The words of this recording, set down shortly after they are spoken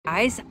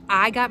Guys,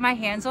 I got my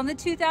hands on the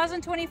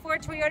 2024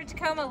 Toyota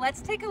Tacoma.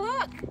 Let's take a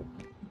look.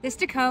 This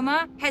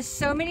Tacoma has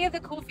so many of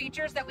the cool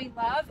features that we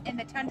love in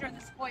the Tundra and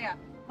the Sequoia,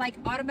 like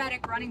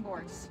automatic running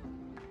boards.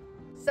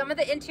 Some of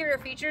the interior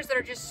features that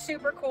are just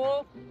super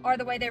cool are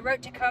the way they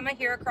wrote Tacoma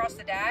here across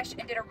the dash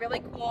and did a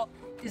really cool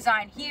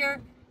design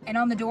here and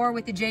on the door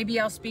with the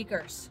JBL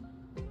speakers.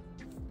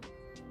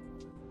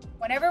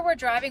 Whenever we're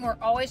driving, we're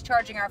always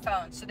charging our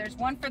phones. So there's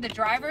one for the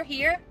driver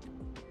here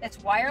that's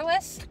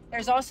wireless.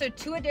 There's also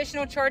 2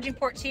 additional charging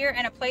ports here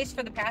and a place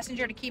for the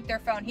passenger to keep their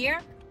phone here.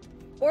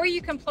 Or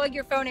you can plug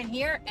your phone in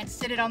here and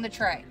sit it on the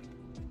tray.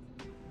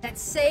 That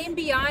same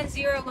Beyond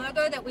Zero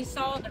logo that we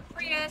saw on the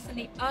Prius and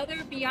the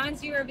other Beyond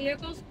Zero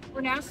vehicles,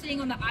 we're now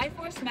seeing on the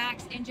iForce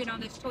Max engine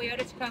on this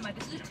Toyota Tacoma.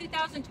 This is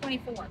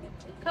 2024.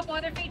 A couple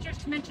other features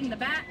to mention in the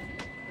back.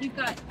 You've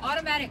got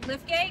automatic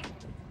liftgate,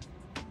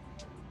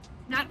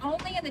 not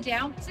only in the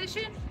down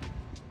position,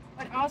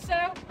 but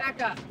also back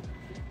up.